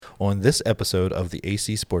On this episode of the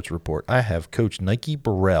AC Sports Report, I have Coach Nike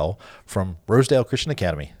Burrell from Rosedale Christian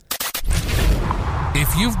Academy.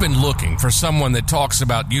 If you've been looking for someone that talks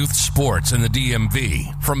about youth sports in the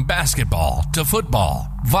DMV, from basketball to football,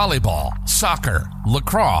 volleyball, soccer,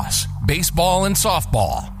 lacrosse, baseball, and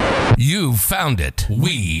softball, you've found it.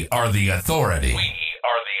 We are the authority.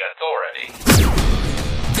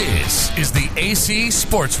 This is the AC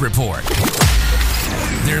Sports Report.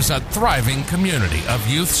 There's a thriving community of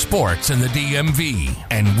youth sports in the DMV,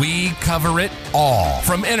 and we cover it all.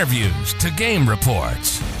 From interviews to game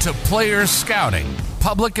reports to players scouting,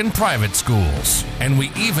 public and private schools, and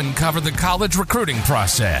we even cover the college recruiting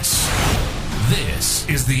process. This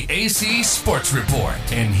is the AC Sports Report,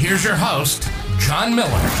 and here's your host, John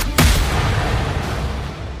Miller.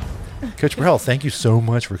 Coach Burrell, thank you so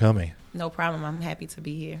much for coming. No problem. I'm happy to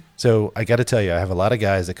be here. So I got to tell you, I have a lot of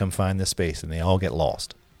guys that come find this space and they all get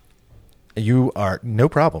lost. You are no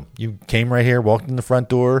problem. You came right here, walked in the front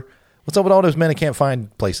door. What's up with all those men that can't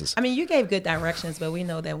find places? I mean, you gave good directions, but we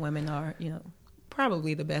know that women are,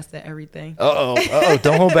 probably the best at everything.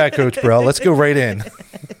 Don't hold back, Coach Burrell. Let's go right in.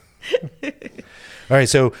 All right,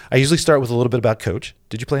 so I usually start with a little bit about Coach.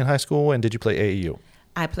 Did you play in high school and did you play AAU?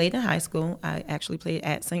 I played in high school. I actually played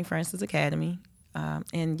at St. Francis Academy.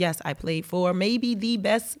 And yes, I played for maybe the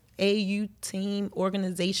best AAU team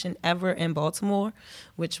organization ever in Baltimore,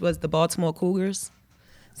 which was the Baltimore Cougars.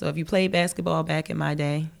 So if you played basketball back in my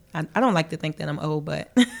day, I don't like to think that I'm old,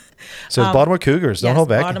 but. So it's Baltimore Cougars. Don't hold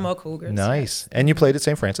back. Baltimore Cougars. Nice. Yes. And you played at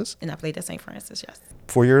St. Francis? And I played at St. Francis, yes.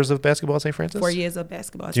 4 years of basketball at St. Francis? 4 years of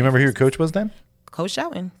basketball. Do you remember who your coach was then? Coach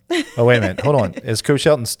Shelton. Oh, wait a minute. Hold on. Is Coach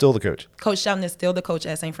Shelton still the coach? Coach Shelton is still the coach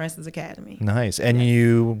at St. Francis Academy. Nice. And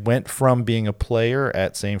you went from being a player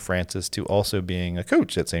at St. Francis to also being a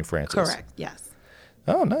coach at St. Francis. Correct. Yes.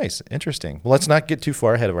 Oh, nice. Interesting. Well, let's not get too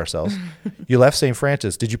far ahead of ourselves. You left St.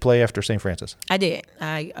 Francis. Did you play after St. Francis? I did.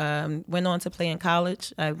 I went on to play in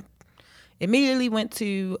college. I immediately went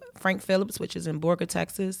to Frank Phillips, which is in Borger,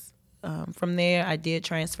 Texas. From there, I did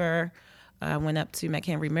transfer. I went up to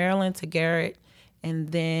McHenry, Maryland, to Garrett. And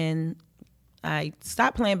then I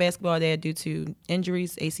stopped playing basketball there due to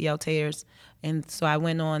injuries, ACL tears. And so I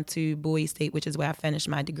went on to Bowie State, which is where I finished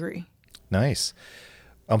my degree. Nice.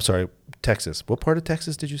 I'm sorry, Texas. What part of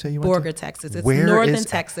Texas did you say you went to? Borger, Texas. It's northern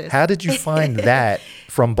Texas. How did you find that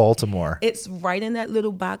from Baltimore? It's right in that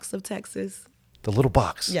little box of Texas. The little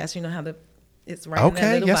box? Yes, you know how it's right in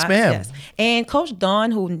that little yes, box. Ma'am. Yes, and Coach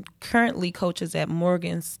Don, who currently coaches at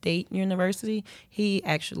Morgan State University, he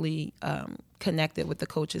actually connected with the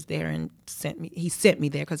coaches there and sent me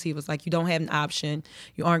there because he was like, you don't have an option.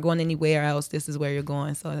 You aren't going anywhere else. This is where you're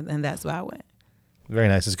going. So, and that's why I went. Very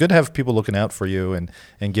nice. It's good to have people looking out for you and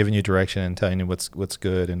giving you direction and telling you what's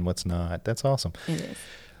good and what's not. That's awesome. It is.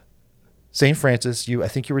 St. Francis, I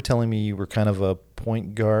think you were telling me you were kind of a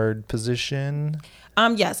point guard position.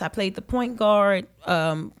 Yes, I played the point guard,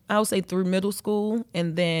 I would say through middle school.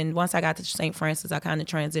 And then once I got to St. Francis, I kind of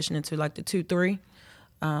transitioned into like the 2-3,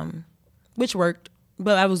 which worked.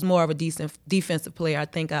 But I was more of a decent defensive player. I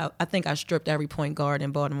think I stripped every point guard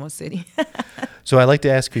in Baltimore City. So I like to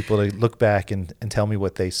ask people to look back and tell me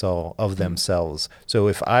what they saw of themselves. So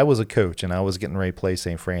if I was a coach and I was getting ready to play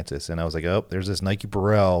St. Francis and I was like, oh, there's this Nike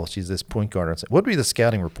Burrell. She's this point guard. What would be the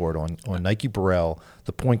scouting report on Nike Burrell,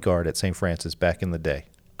 the point guard at St. Francis back in the day?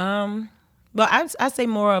 Well, I say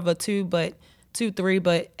more of a 2-3,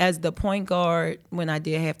 but as the point guard, when I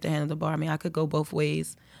did have to handle the ball, I mean, I could go both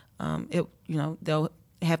ways. They'll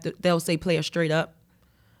say player straight up.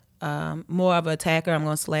 More of an attacker. I'm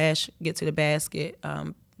going to slash, get to the basket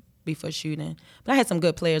before shooting. But I had some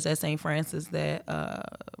good players at St. Francis that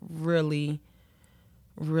really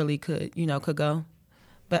could go.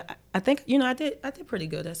 But I think, I did pretty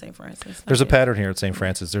good at St. Francis. There's a pattern here at St.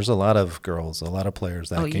 Francis. There's a lot of girls, a lot of players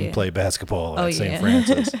that can play basketball at St.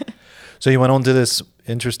 Francis. So you went on to this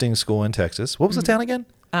interesting school in Texas. What was the town again?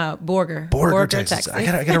 Borger, Texas.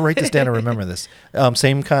 I gotta write this down to remember this.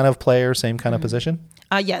 Same kind of player, same kind of position?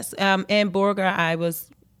 Yes. In Borger, I was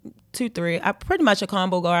 2-3. I pretty much a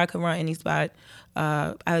combo guard. I could run any spot.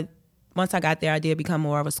 Once I got there, I did become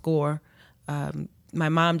more of a scorer. My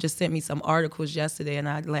mom just sent me some articles yesterday, and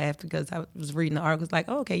I laughed because I was reading the articles like,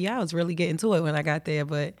 oh, okay, yeah, I was really getting to it when I got there.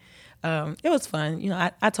 But it was fun.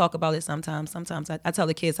 I talk about it sometimes. Sometimes I tell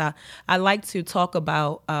the kids I like to talk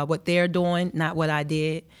about what they're doing, not what I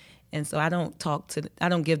did. And so I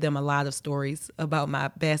don't give them a lot of stories about my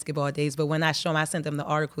basketball days. But when I show them, I sent them the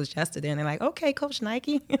articles yesterday, and they're like, okay, Coach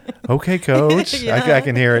Nike. Okay, Coach. Yeah. I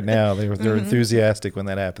can hear it now. They're enthusiastic when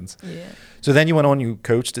that happens. Yeah. So then you went on, you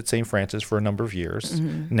coached at St. Francis for a number of years.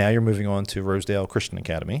 Mm-hmm. Now you're moving on to Rosedale Christian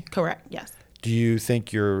Academy. Correct, yes. Do you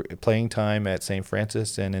think your playing time at St.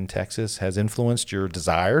 Francis and in Texas has influenced your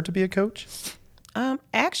desire to be a coach?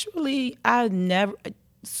 Actually, I never,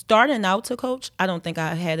 starting out to coach, I don't think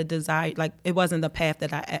I had a desire, like it wasn't the path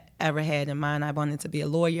that I ever had in mind. I wanted to be a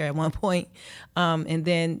lawyer at one point. And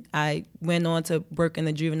then I went on to work in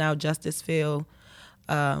the juvenile justice field.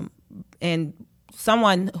 And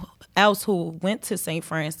someone else who went to St.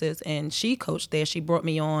 Francis and she coached there, she brought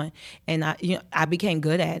me on, and I became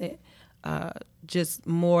good at it. Just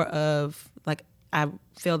more of like, I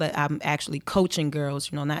feel that I'm actually coaching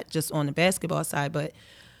girls, not just on the basketball side, but,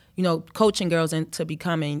 coaching girls into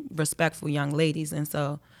becoming respectful young ladies. And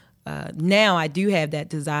so now I do have that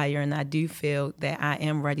desire, and I do feel that I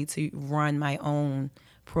am ready to run my own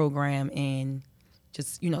program and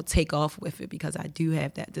just, take off with it, because I do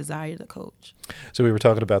have that desire to coach. So we were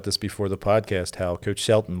talking about this before the podcast, how Coach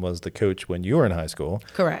Shelton was the coach when you were in high school.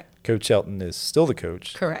 Correct. Coach Shelton is still the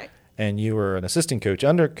coach. Correct. And you were an assistant coach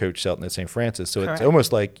under Coach Shelton at St. Francis. So Correct. It's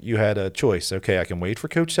almost like you had a choice. Okay, I can wait for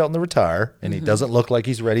Coach Shelton to retire, and he doesn't look like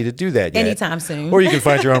he's ready to do that yet. Anytime soon. Or you can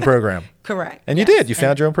find your own program. Correct. And you did. You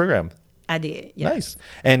found your own program. I did. Yes. Nice.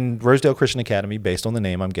 And Rosedale Christian Academy, based on the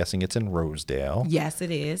name, I'm guessing it's in Rosedale. Yes, it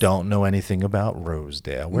is. Don't know anything about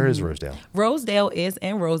Rosedale. Where is Rosedale? Rosedale is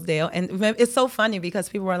in Rosedale. And it's so funny because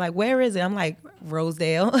people are like, where is it? I'm like,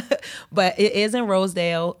 Rosedale. But it is in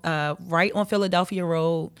Rosedale, right on Philadelphia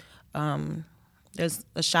Road. There's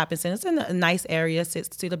a shopping center. It's in a nice area, sits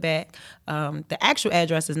to the back. The actual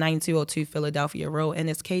address is 9202 Philadelphia Road, and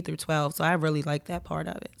it's K through 12. So I really like that part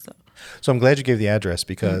of it. So I'm glad you gave the address,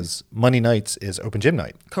 because Monday nights is open gym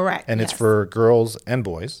night. Correct. And yes. it's for girls and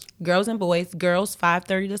boys. Girls and boys. Girls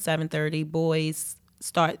 5:30 to 7:30. Boys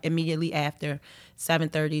start immediately after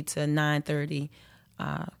 7:30 to 9:30.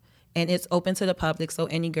 And it's open to the public, so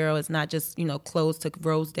any girl is not just, closed to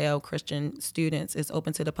Rosedale Christian students. It's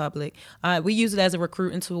open to the public. We use it as a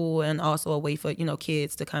recruiting tool, and also a way for,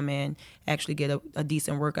 kids to come in, actually get a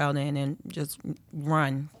decent workout in, and just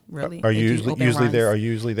run, really. Are you usually there? Are you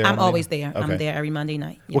usually there? I'm always there. Okay. I'm there every Monday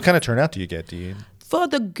night. What kind of turnout do you get? For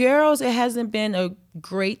the girls, it hasn't been a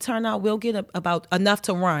great turnout. We'll get about enough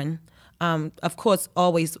to run. Of course,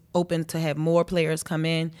 always open to have more players come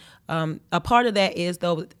in. A part of that is,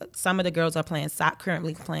 though, some of the girls are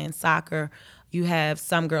currently playing soccer. You have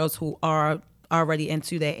some girls who are already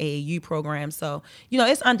into their AAU program. So,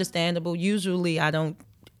 it's understandable. Usually I don't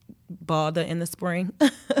bother in the spring.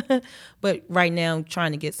 But right now, I'm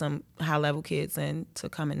trying to get some high-level kids in to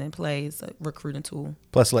come in and play. It's a recruiting tool.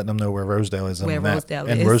 Plus letting them know where Rosedale is on the map. Rosedale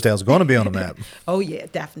and is. Rosedale's going to be on the map. Oh, yeah,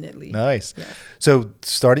 definitely. Nice. Yeah. So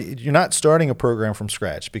you're not starting a program from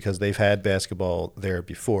scratch, because they've had basketball there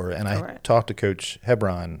before. And I talked to Coach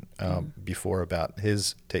Hebron before about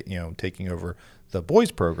his taking over the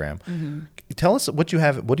boys program. Tell us what do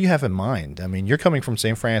you have in mind? I mean, you're coming from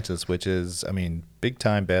St. Francis, which is, big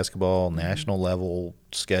time basketball, national level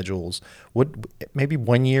schedules. What, maybe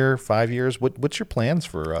 1 year, 5 years? What's your plans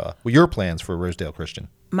for Rosedale Christian?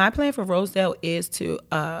 My plan for Rosedale is to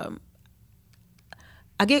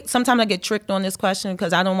sometimes I get tricked on this question,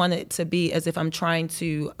 because I don't want it to be as if I'm trying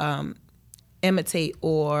to imitate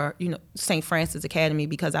or St. Francis Academy,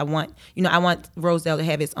 because I want Rosedale to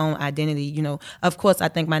have its own identity. Of course, I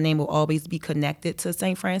think my name will always be connected to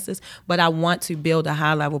St. Francis, but I want to build a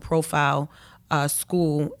high level profile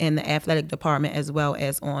school in the athletic department, as well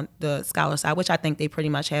as on the scholar side, which I think they pretty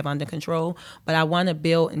much have under control. But I want to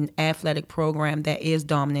build an athletic program that is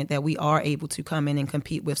dominant, that we are able to come in and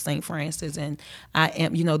compete with St. Francis. And I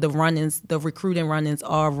am, the recruiting run-ins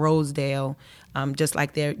are Rosedale, just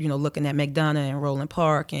like they're, looking at McDonough and Roland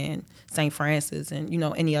Park and St. Francis and,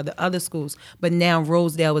 any other schools. But now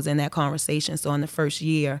Rosedale was in that conversation. So in the first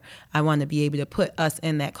year, I want to be able to put us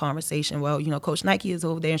in that conversation. Well, Coach Nike is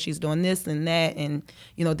over there and she's doing this and that. And,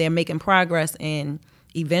 they're making progress, and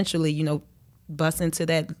eventually, bust into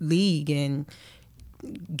that league and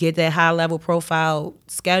get that high level profile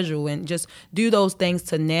schedule and just do those things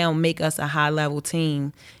to now make us a high level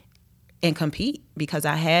team and compete, because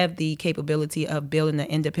I have the capability of building an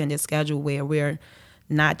independent schedule where we're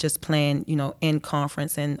not just playing, in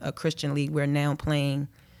conference in a Christian league. We're now playing,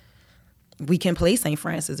 we can play St.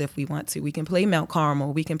 Francis if we want to. We can play Mount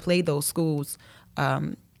Carmel. We can play those schools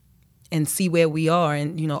and see where we are,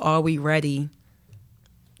 and, are we ready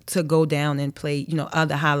to go down and play,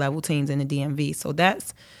 other high-level teams in the DMV. So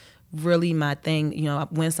that's really my thing.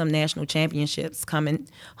 Win some national championships, come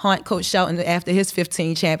and haunt Coach Shelton after his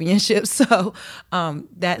 15 championships. So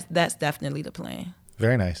that's definitely the plan.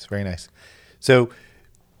 Very nice, very nice. So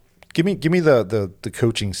Give me the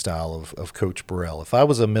coaching style of Coach Burrell. If I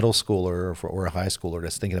was a middle schooler or a high schooler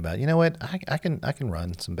that's thinking about, you know what, I can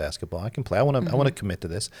run some basketball. I can play. I want to commit to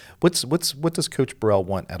this. What does Coach Burrell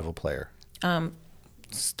want out of a player?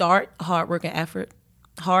 Start hard work and effort.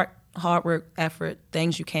 Hard work, effort,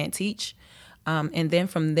 things you can't teach. And then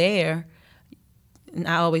from there, and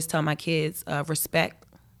I always tell my kids, respect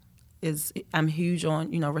I'm huge on,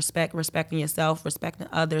 respecting yourself, respecting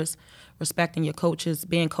others, respecting your coaches,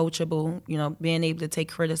 being coachable, being able to take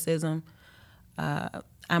criticism.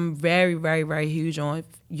 I'm very, very, very huge on,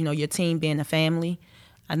 your team being a family.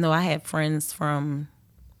 I know I had friends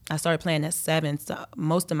I started playing at 7, so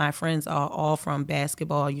most of my friends are all from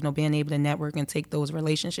basketball, being able to network and take those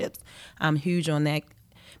relationships. I'm huge on that.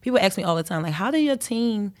 People ask me all the time, like, how do your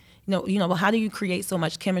team, how do you create so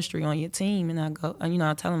much chemistry on your team? And I go,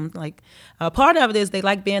 I tell them, like, part of it is they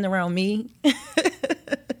like being around me.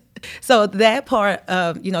 So that part,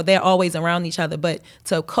 they're always around each other. But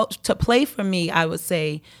to play for me, I would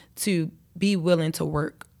say to be willing to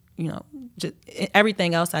work. Just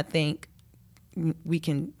everything else, I think we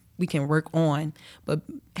can work on. But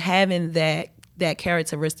having that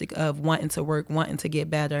characteristic of wanting to work, wanting to get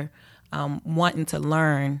better, wanting to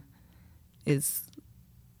learn is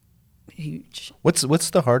huge. What's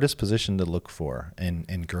the hardest position to look for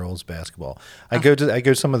in girls basketball? I go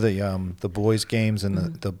to some of the boys games and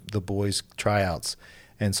the boys tryouts,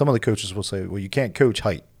 and some of the coaches will say, well, you can't coach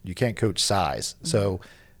height, you can't coach size. So,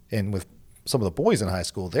 and with some of the boys in high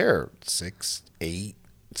school, they're 6'8",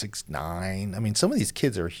 6'9". I mean, some of these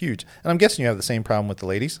kids are huge, and I'm guessing you have the same problem with the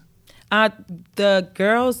ladies. The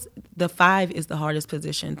girls, the 5 is the hardest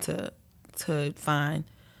position to find.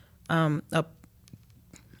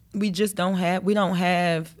 We don't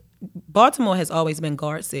have. Baltimore has always been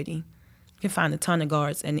guard city. You can find a ton of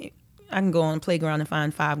guards, and I can go on the playground and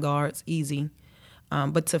find 5 guards easy.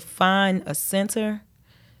 But to find a center,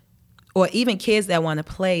 or even kids that want to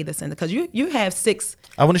play the center, because you have 6.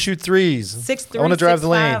 I want to shoot threes. 6'3", I want to drive the 6'5".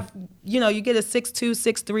 lane. You get a 6'2",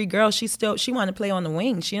 6'3" girl. She want to play on the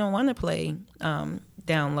wing. She don't want to play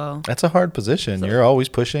down low. That's a hard position. So, you're always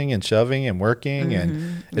pushing and shoving and working,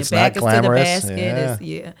 and it's not glamorous. To the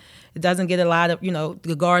basket. It doesn't get a lot of,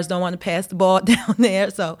 the guards don't want to pass the ball down there.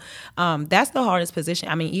 So that's the hardest position.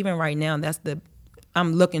 I mean, even right now,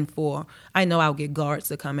 I'm looking for, I know I'll get guards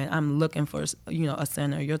to come in. I'm looking for, a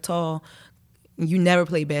center. You're tall. You never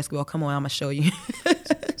played basketball. Come on, I'm going to show you.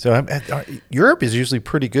 So Europe is usually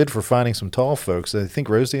pretty good for finding some tall folks. I think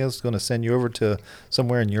Rosedale's going to send you over to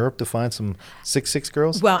somewhere in Europe to find some 6'6"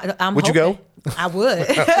 girls. Well, would you go? I would.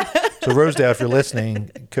 So Rosedale, if you're listening,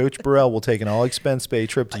 Coach Burrell will take an all-expense paid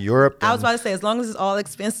trip to Europe. I was about to say, as long as it's all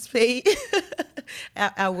expense paid,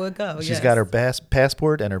 I would go. She's got her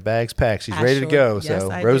passport and her bags packed. She's ready to go. Yes, so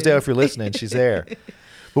I Rosedale, do. If you're listening, she's there.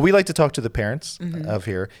 But we like to talk to the parents of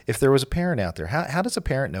here. If there was a parent out there, how does a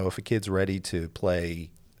parent know if a kid's ready to play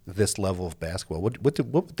this level of basketball? What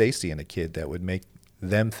would they see in a kid that would make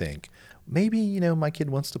them think, maybe, my kid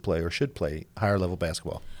wants to play or should play higher level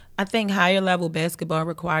basketball? I think higher level basketball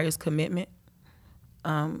requires commitment.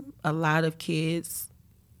 A lot of kids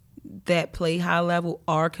that play high level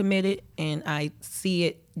are committed, and I see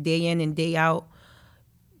it day in and day out.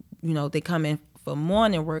 They come in for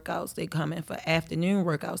morning workouts, they come in for afternoon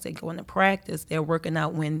workouts, they go into practice, they're working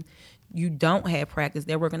out when you don't have practice,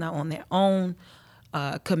 they're working out on their own.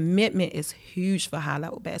 Commitment is huge for high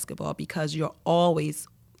level basketball because you're always,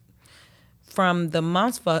 from the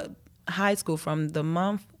months for high school, from the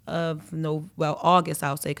month of August, I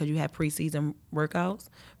would say, because you have preseason workouts.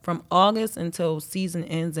 From August until season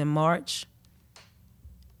ends in March,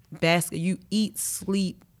 you eat,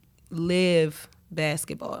 sleep, live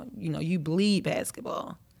basketball. You bleed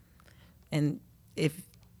basketball. And if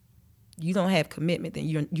you don't have commitment, then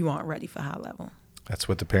you aren't ready for high level. That's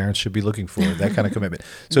what the parents should be looking for, that kind of commitment.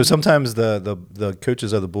 So sometimes the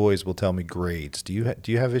coaches of the boys will tell me grades. Do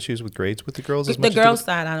you have issues with grades with the girls as much? The girls'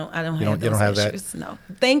 side, I don't have those you don't have issues. That? No.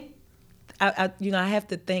 I have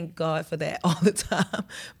to thank God for that all the time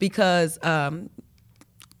because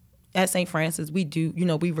at St. Francis we do,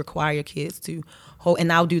 we require kids to hold,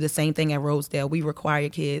 and I'll do the same thing at Rosedale. We require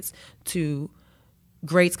kids to,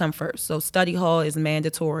 grades come first. So study hall is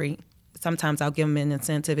mandatory. Sometimes I'll give them an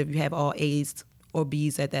incentive if you have all A's or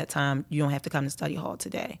B's at that time, you don't have to come to study hall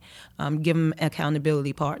today. Give them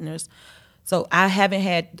accountability partners. So I haven't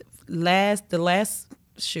had the last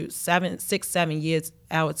 6, 7 years,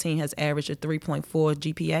 our team has averaged a 3.4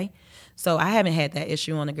 GPA. So I haven't had that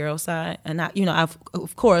issue on the girls' side. And I've,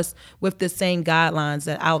 of course, with the same guidelines,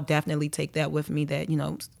 that I'll definitely take that with me, that,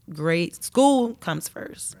 grade school comes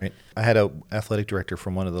first. Right. I had an athletic director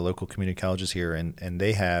from one of the local community colleges here, and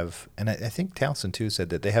they have, and I think Towson too said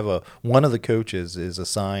that they have one of the coaches is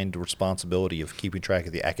assigned responsibility of keeping track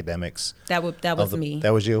of the academics. That was me.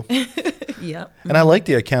 That was you? Yep. And I like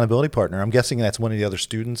the accountability partner. I'm guessing that's one of the other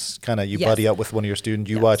students. Kind of you Yes. buddy up with one of your students.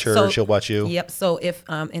 You Yep. watch her, So- she'll watch you. Yep. So if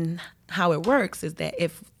and how it works is that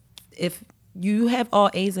if you have all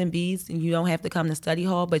A's and B's and you don't have to come to study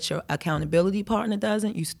hall, but your accountability partner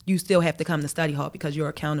doesn't, you still have to come to study hall because you're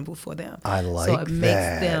accountable for them. I like so it that.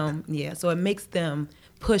 Makes them, so it makes them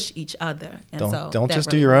push each other. And Don't that just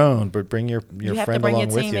do really your works. own, but bring your You have to friend bring your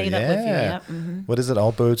along with you. teammate up with you, yep, What is it?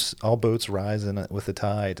 All boats rise with the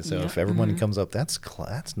tide. So Yep, if everyone comes up, that's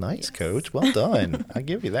nice, Yes. Coach. Well done. I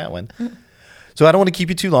give you that one. So I don't want to keep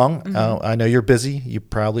you too long. I know you're busy. You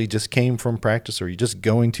probably just came from practice, or you're just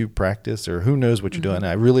going to practice, or who knows what you're doing.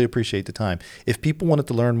 I really appreciate the time. If people wanted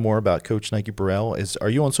to learn more about Coach Nike Burrell, are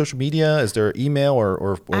you on social media? Is there email or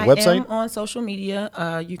website? I am on social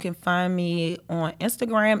media. You can find me on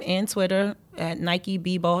Instagram and Twitter at Nike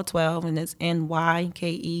B-Ball 12, and it's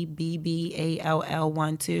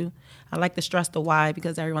NYKEBBALL12. I like to stress the Y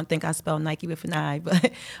because everyone think I spell Nike with an I,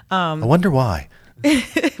 but I wonder why.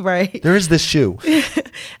 right. There is this shoe.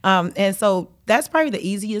 And so that's probably the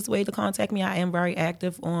easiest way to contact me. I am very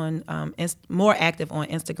active on more active on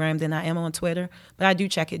Instagram than I am on Twitter, but I do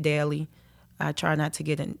check it daily. I try not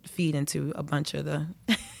to feed into a bunch of the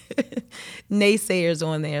naysayers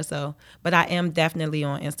on there. So, but I am definitely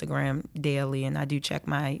on Instagram daily, and I do check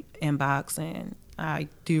my inbox, and I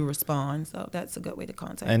do respond. So that's a good way to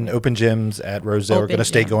contact And me. open gyms at Rosedale are Open going to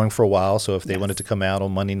stay gym. going for a while. So if they Yes. wanted to come out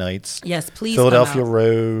on Monday nights, Yes, please Philadelphia come out.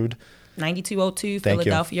 Road. 9202 Thank you.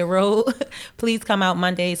 Philadelphia Road. Please come out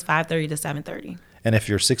Mondays, 5:30 to 7:30. And if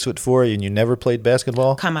you're 6'4" and you never played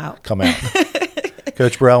basketball, Come out. Come out.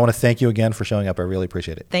 Coach Burrell, I want to thank you again for showing up. I really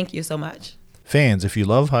appreciate it. Thank you so much. Fans, if you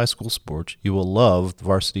love high school sports, you will love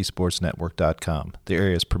VarsitySportsNetwork.com, the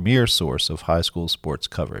area's premier source of high school sports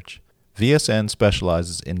coverage. VSN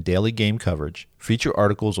specializes in daily game coverage, feature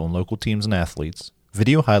articles on local teams and athletes,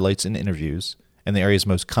 video highlights and interviews, and the area's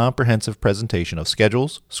most comprehensive presentation of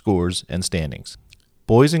schedules, scores, and standings.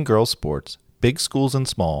 Boys and girls sports, big schools and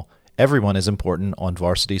small, everyone is important on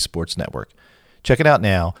Varsity Sports Network. Check it out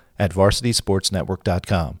now at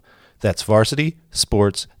VarsitySportsNetwork.com. That's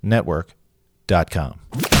VarsitySportsNetwork.com.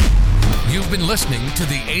 You've been listening to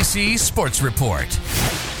the AC Sports Report.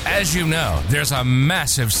 As you know, there's a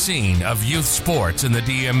massive scene of youth sports in the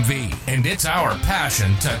DMV, and it's our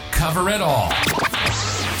passion to cover it all.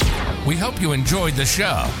 We hope you enjoyed the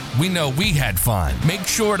show. We know we had fun. Make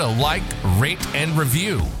sure to like, rate, and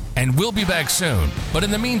review. And we'll be back soon. But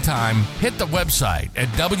in the meantime, hit the website at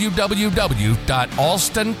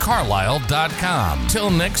www.alstoncarlisle.com. Till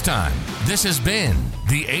next time, this has been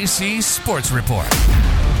the AC Sports Report.